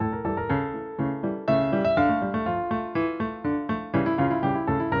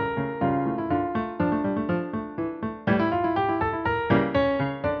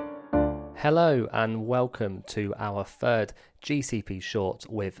Hello and welcome to our third GCP short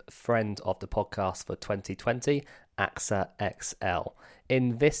with friend of the podcast for 2020, AXA XL.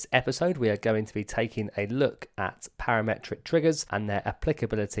 In this episode, we are going to be taking a look at parametric triggers and their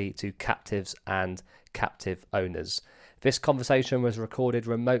applicability to captives and captive owners. This conversation was recorded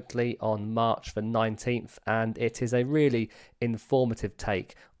remotely on March the 19th, and it is a really informative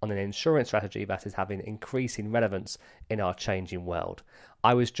take on an insurance strategy that is having increasing relevance in our changing world.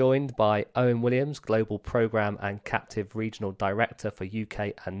 I was joined by Owen Williams, Global Programme and Captive Regional Director for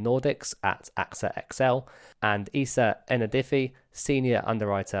UK and Nordics at AXA XL, and Isa Enadifi, Senior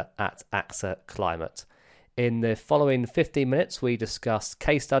Underwriter at AXA Climate. In the following 15 minutes, we discuss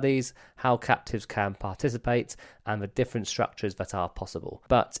case studies, how captives can participate, and the different structures that are possible.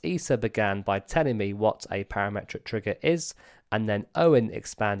 But Isa began by telling me what a parametric trigger is, and then Owen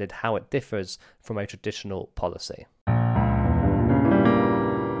expanded how it differs from a traditional policy.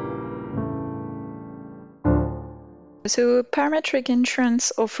 So parametric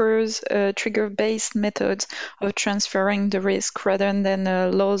insurance offers a trigger-based method of transferring the risk rather than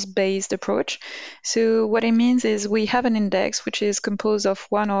a loss-based approach. So what it means is we have an index which is composed of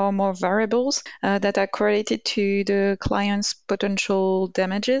one or more variables that are correlated to the client's potential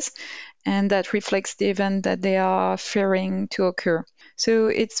damages, and that reflects the event that they are fearing to occur. So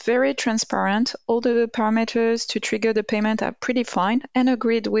it's very transparent. All the parameters to trigger the payment are predefined and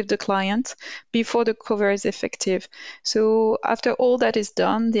agreed with the client before the cover is effective. So after all that is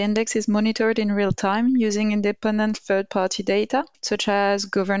done, the index is monitored in real time using independent third-party data, such as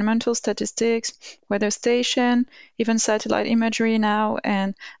governmental statistics, weather station, even satellite imagery now,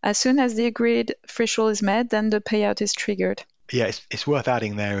 and as soon as the agreed threshold is met, then the payout is triggered. Yeah, it's worth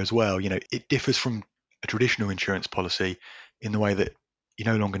adding there as well. It differs from a traditional insurance policy in the way that you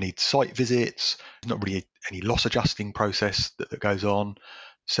no longer need site visits. There's not really any loss adjusting process that goes on.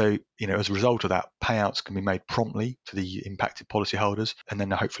 So, as a result of that, payouts can be made promptly to the impacted policyholders, and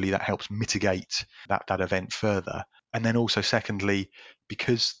then hopefully that helps mitigate that event further. And then also, secondly,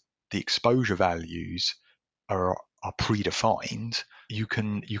 because the exposure values are predefined, you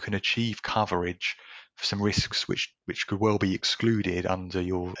can achieve coverage for some risks which could well be excluded under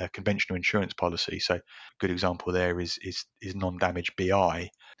your conventional insurance policy. So a good example there is non-damage BI.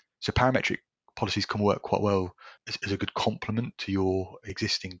 So parametric policies can work quite well as a good complement to your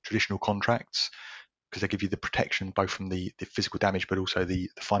existing traditional contracts because they give you the protection both from the physical damage but also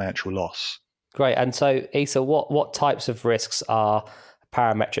the financial loss. Great. And so, Isa, what types of risks are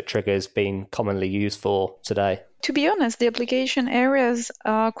parametric triggers being commonly used for today? To be honest, the application areas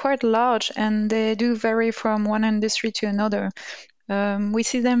are quite large and they do vary from one industry to another. We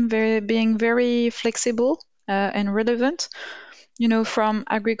see them being very flexible and relevant, from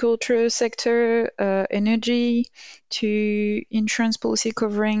agriculture sector, energy, to insurance policy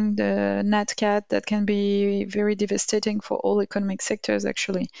covering the Nat Cat that can be very devastating for all economic sectors,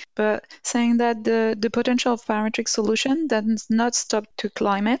 actually. But saying that the potential of parametric solution does not stop to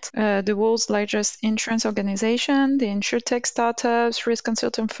climate. The world's largest insurance organization, the insurtech startups, risk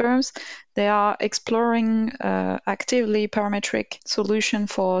consultant firms, they are exploring actively parametric solution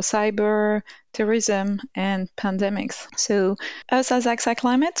for cyber, terrorism, and pandemics. So us as AXA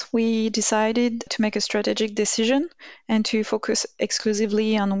Climate, we decided to make a strategic decision and to focus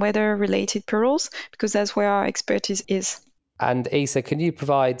exclusively on weather-related perils because that's where our expertise is. And Isa, can you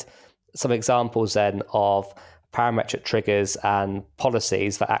provide some examples then of parametric triggers and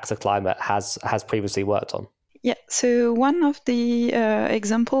policies that AXA Climate has previously worked on? Yeah, so one of the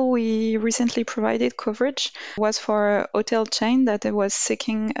example we recently provided coverage was for a hotel chain that was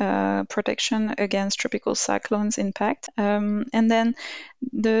seeking protection against tropical cyclones impact. And then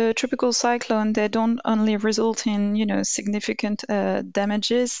the tropical cyclone, they don't only result in, significant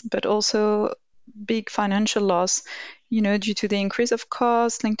damages, but also big financial loss, due to the increase of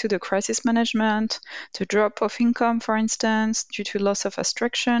costs linked to the crisis management, the drop of income, for instance, due to loss of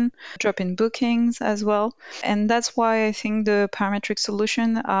abstraction, drop in bookings as well. And that's why I think the parametric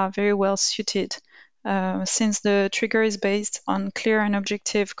solutions are very well suited. Since the trigger is based on clear and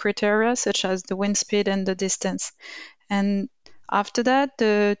objective criteria such as the wind speed and the distance. And after that,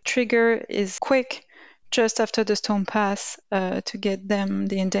 the trigger is quick just after the storm pass to get them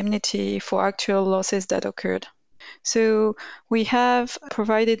the indemnity for actual losses that occurred. So we have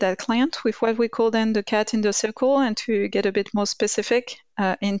provided that client with what we call then the cat in the circle, and to get a bit more specific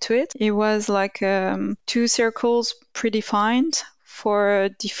into it, it was like 2 circles predefined for a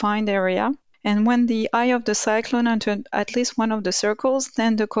defined area. And when the eye of the cyclone entered at least one of the circles,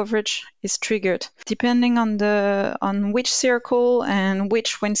 then the coverage is triggered. Depending on which circle and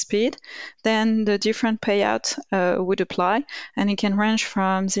which wind speed, then the different payout would apply, and it can range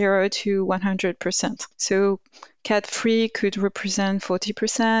from 0 to 100%. So Cat 3 could represent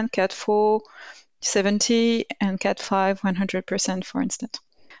 40%, Cat 4 70%, and Cat 5 100%, for instance.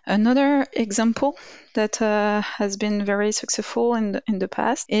 Another example that has been very successful in the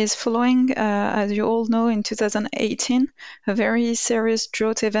past is following, as you all know, in 2018, a very serious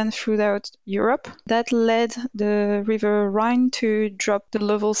drought event throughout Europe that led the River Rhine to drop the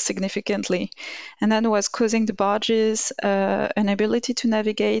levels significantly. And that was causing the barges an ability to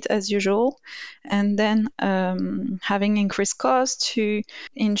navigate as usual, and then having increased costs to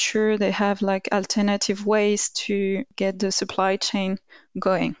ensure they have like alternative ways to get the supply chain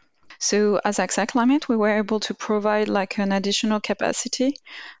going. So as AXA Climate, we were able to provide like an additional capacity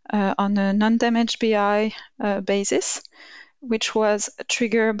on a non-damaged BI basis, which was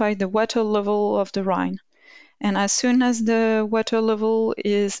triggered by the water level of the Rhine. And as soon as the water level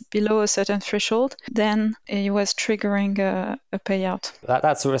is below a certain threshold, then it was triggering a payout.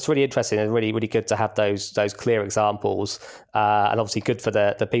 That's really interesting and really, really good to have those clear examples, and obviously good for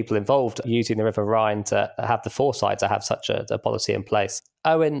the people involved using the River Rhine to have the foresight to have such a policy in place.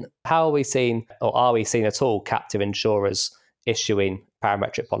 Owen, how are we seeing at all captive insurers issuing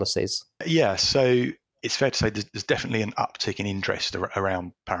parametric policies? Yeah, so it's fair to say there's definitely an uptick in interest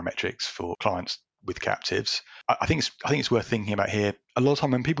around parametrics for clients with captives. I think it's worth thinking about here. A lot of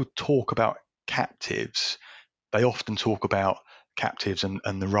time when people talk about captives, they often talk about captives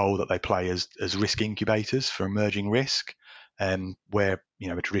and the role that they play as risk incubators for emerging risk, where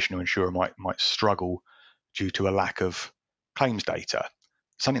a traditional insurer might struggle due to a lack of claims data.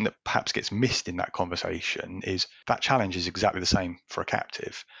 Something that perhaps gets missed in that conversation is that challenge is exactly the same for a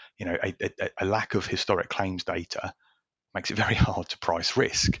captive. A lack of historic claims data makes it very hard to price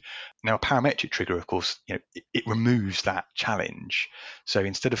risk. Now, a parametric trigger, of course, it removes that challenge. So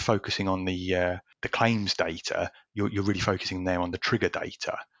instead of focusing on the claims data, you're really focusing there on the trigger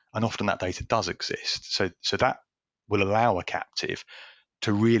data, and often that data does exist. So that will allow a captive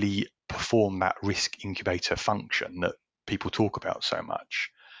to really perform that risk incubator function that people talk about so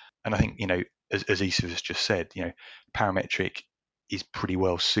much. And I think, as Isa has just said, parametric is pretty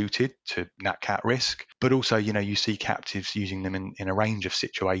well suited to nat cat risk, but also, you see captives using them in a range of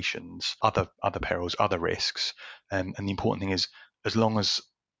situations, other perils, other risks. And the important thing is, as long as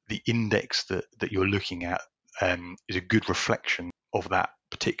the index that you're looking at is a good reflection of that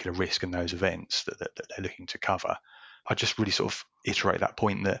particular risk and those events that they're looking to cover. I just really sort of iterate that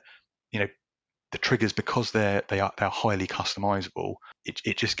point that, the triggers, because they're highly customizable,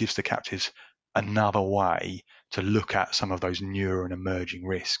 it just gives the captives another way to look at some of those newer and emerging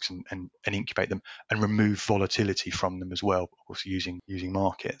risks and incubate them and remove volatility from them as well, of course, using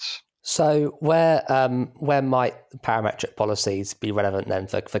markets. So where might parametric policies be relevant then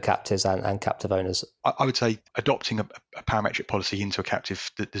for captives and captive owners? I would say adopting a parametric policy into a captive,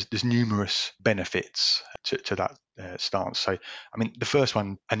 there's numerous benefits to that stance. So, I mean, the first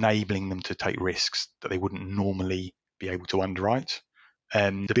one, enabling them to take risks that they wouldn't normally be able to underwrite.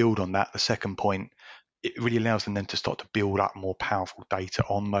 To build on that, the second point, it really allows them then to start to build up more powerful data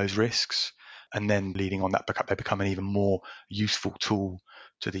on those risks, and then leading on that, they become an even more useful tool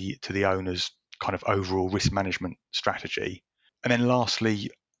to the owner's kind of overall risk management strategy. And then lastly,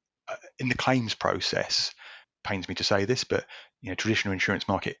 in the claims process, pains me to say this, but traditional insurance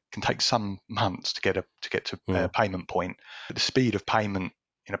market can take some months to get to payment point. But the speed of payment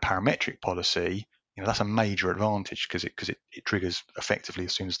in a parametric policy, that's a major advantage because it triggers effectively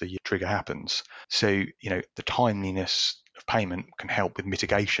as soon as the trigger happens. So the timeliness of payment can help with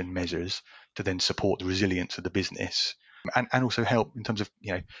mitigation measures to then support the resilience of the business, and also help in terms of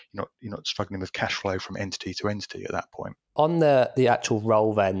you're not struggling with cash flow from entity to entity at that point. On the actual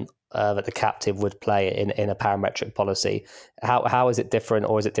role then that the captive would play in a parametric policy, how is it different,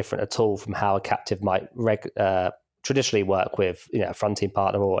 or is it different at all from how a captive might traditionally work with a fronting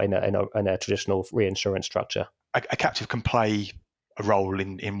partner or in a traditional reinsurance structure? A captive can play a role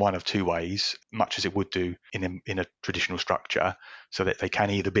in one of two ways, much as it would do in a traditional structure, so that they can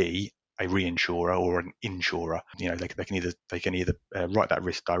either be a reinsurer or an insurer. They can either write that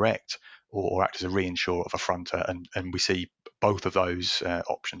risk direct or act as a reinsurer of a fronter, and we see both of those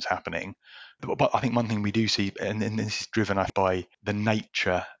options happening. But I think one thing we do see, and this is driven by the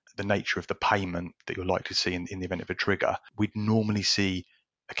nature of the payment that you're likely to see in the event of a trigger, we'd normally see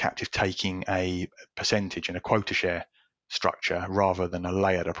a captive taking a percentage in a quota share structure rather than a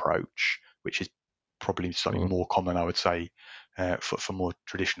layered approach, which is probably slightly more common, I would say, for more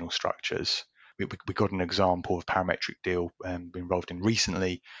traditional structures. we got an example of parametric deal been involved in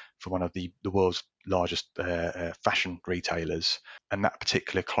recently for one of the world's largest fashion retailers, and that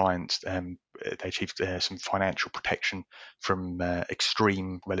particular client they achieved some financial protection from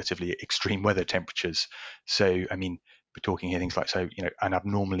relatively extreme weather temperatures. So I mean, we're talking here things like an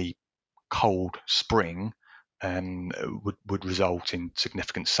abnormally cold spring would result in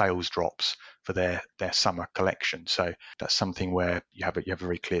significant sales drops for their summer collection. So that's something where you have a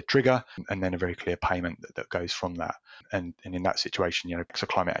very clear trigger and then a very clear payment that goes from that. And in that situation, AXA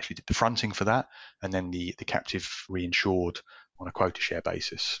Climate actually did the fronting for that, and then the captive reinsured on a quota share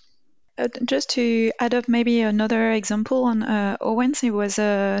basis. Just to add up maybe another example on Owens, it was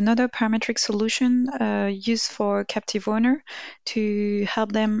another parametric solution used for captive owner to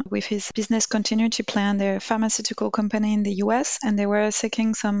help them with his business continuity plan. They're a pharmaceutical company in the US, and they were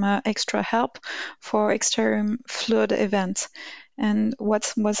seeking some extra help for extreme flood events. And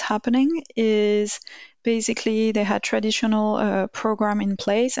what was happening is basically they had traditional program in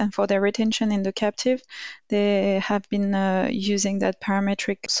place, and for their retention in the captive, they have been using that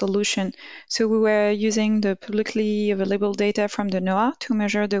parametric solution. So we were using the publicly available data from the NOAA to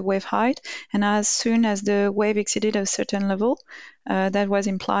measure the wave height, and as soon as the wave exceeded a certain level, that was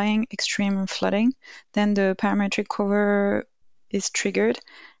implying extreme flooding, then the parametric cover is triggered.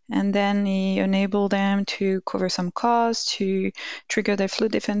 And then he enabled them to cover some costs, to trigger their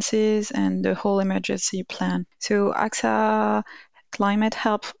flood defenses and the whole emergency plan. So AXA Climate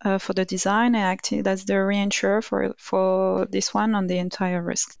helped for the design and acted as the reinsurer for this one on the entire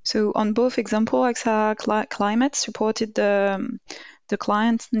risk. So on both examples, AXA Climate supported the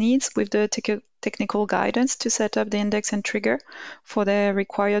client's needs with the technical guidance to set up the index and trigger for the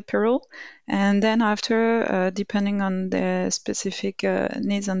required peril. And then after, depending on the specific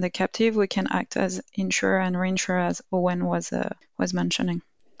needs on the captive, we can act as insurer and reinsurer, as Owen was mentioning.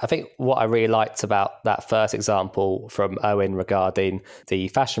 I think what I really liked about that first example from Owen regarding the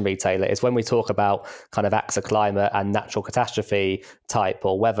fashion retailer is when we talk about kind of AXA Climate and natural catastrophe type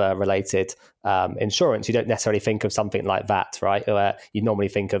or weather related insurance, you don't necessarily think of something like that, right? Where you normally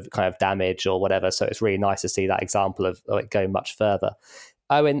think of kind of damage or whatever. So it's really nice to see that example of it going much further.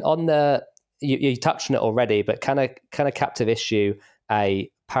 Owen, on you touched on it already, but can a captive issue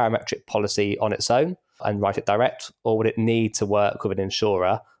a parametric policy on its own and write it direct, or would it need to work with an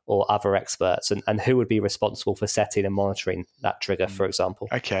insurer or other experts, and who would be responsible for setting and monitoring that trigger, for example?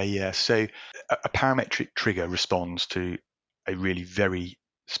 Okay, yeah. So a parametric trigger responds to a really very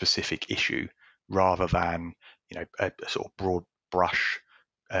specific issue rather than a sort of broad brush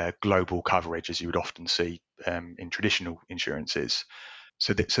global coverage as you would often see in traditional insurances.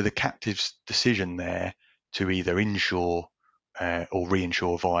 So the captive's decision there to either insure or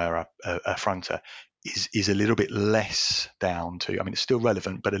reinsure via a fronter is a little bit less down to, I mean, it's still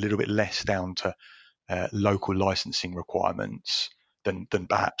relevant, but a little bit less down to local licensing requirements than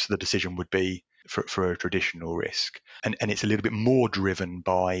perhaps the decision would be for a traditional risk. And it's a little bit more driven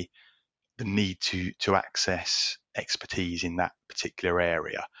by the need to access expertise in that particular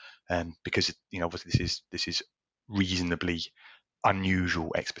area. Because, obviously this is reasonably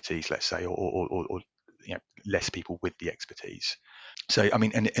unusual expertise, let's say, or less people with the expertise. So, I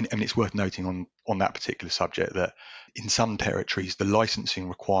mean, and it's worth noting on that particular subject that in some territories, the licensing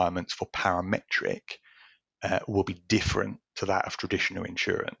requirements for parametric will be different to that of traditional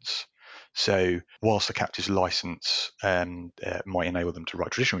insurance. So, whilst the captive's license might enable them to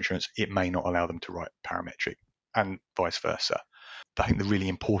write traditional insurance, it may not allow them to write parametric, and vice versa. I think the really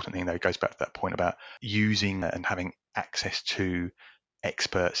important thing, though, goes back to that point about using and having access to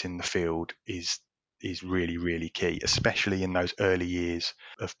experts in the field is really, really key, especially in those early years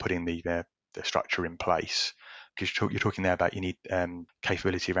of putting the structure in place. Because you're talking there about you need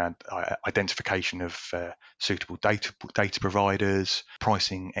capability around identification of suitable data providers,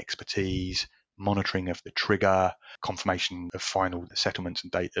 pricing expertise, monitoring of the trigger, confirmation of final settlements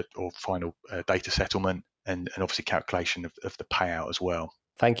and data or final data settlement, and obviously calculation of the payout as well.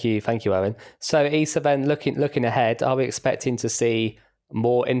 Thank you, Owen. So Isa, then looking ahead, are we expecting to see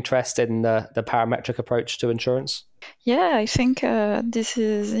more interest in the parametric approach to insurance? Yeah, I think this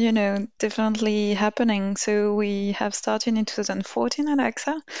is, definitely happening. So we have started in 2014 at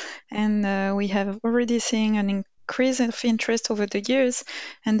AXA, and we have already seen an increase of interest over the years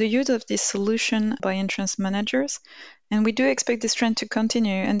and the use of this solution by insurance managers. And we do expect this trend to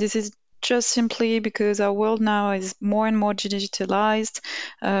continue. And this is just simply because our world now is more and more digitalized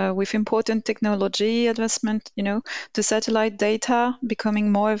with important technology advancement, the satellite data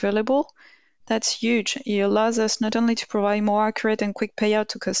becoming more available. That's huge. It allows us not only to provide more accurate and quick payout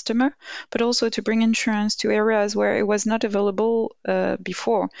to customer, but also to bring insurance to areas where it was not available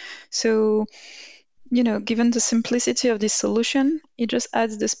before. So, given the simplicity of this solution, it just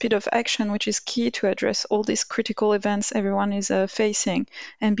adds the speed of action, which is key to address all these critical events everyone is facing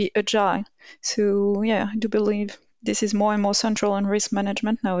and be agile. So, yeah, I do believe this is more and more central in risk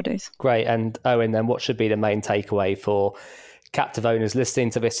management nowadays. Great. And Owen, then what should be the main takeaway for captive owners listening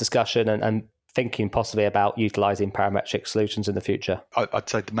to this discussion and thinking possibly about utilising parametric solutions in the future? I'd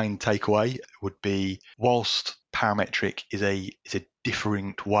say the main takeaway would be, whilst parametric is a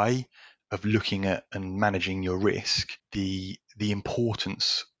different way of looking at and managing your risk, the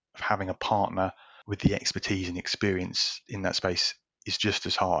importance of having a partner with the expertise and experience in that space is just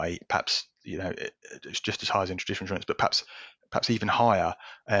as high. Perhaps it's just as high as in traditional insurance, but perhaps even higher,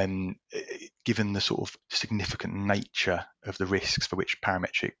 given the sort of significant nature of the risks for which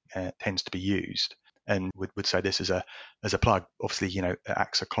parametric tends to be used. And would say this as a plug. Obviously, at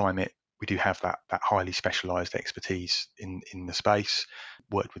AXA Climate, we do have that highly specialised expertise in the space.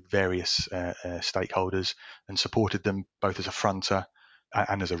 Worked with various stakeholders and supported them both as a fronter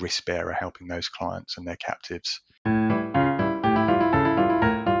and as a risk bearer, helping those clients and their captives.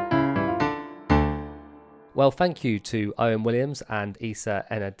 Well, thank you to Owen Williams and Issa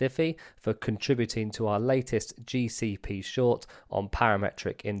Enadifi for contributing to our latest GCP short on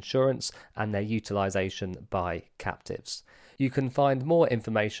parametric insurance and their utilisation by captives. You can find more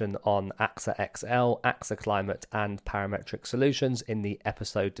information on AXA XL, AXA Climate and parametric solutions in the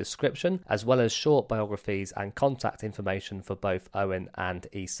episode description, as well as short biographies and contact information for both Owen and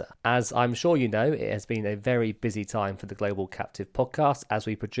Issa. As I'm sure you know, it has been a very busy time for the Global Captive Podcast as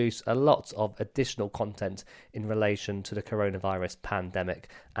we produce a lot of additional content in relation to the coronavirus pandemic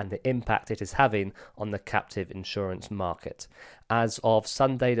and the impact it is having on the captive insurance market. As of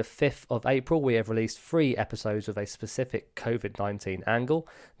Sunday the 5th of April, we have released 3 episodes with a specific COVID-19 angle.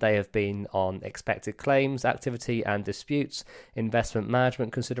 They have been on expected claims, activity and disputes, investment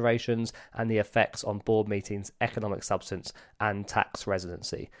management considerations, and the effects on board meetings, economic substance and tax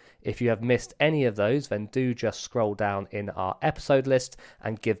residency. If you have missed any of those, then do just scroll down in our episode list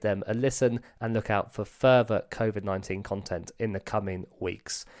and give them a listen, and look out for further COVID-19 content in the coming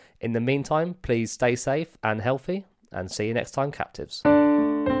weeks. In the meantime, please stay safe and healthy, and see you next time, captives.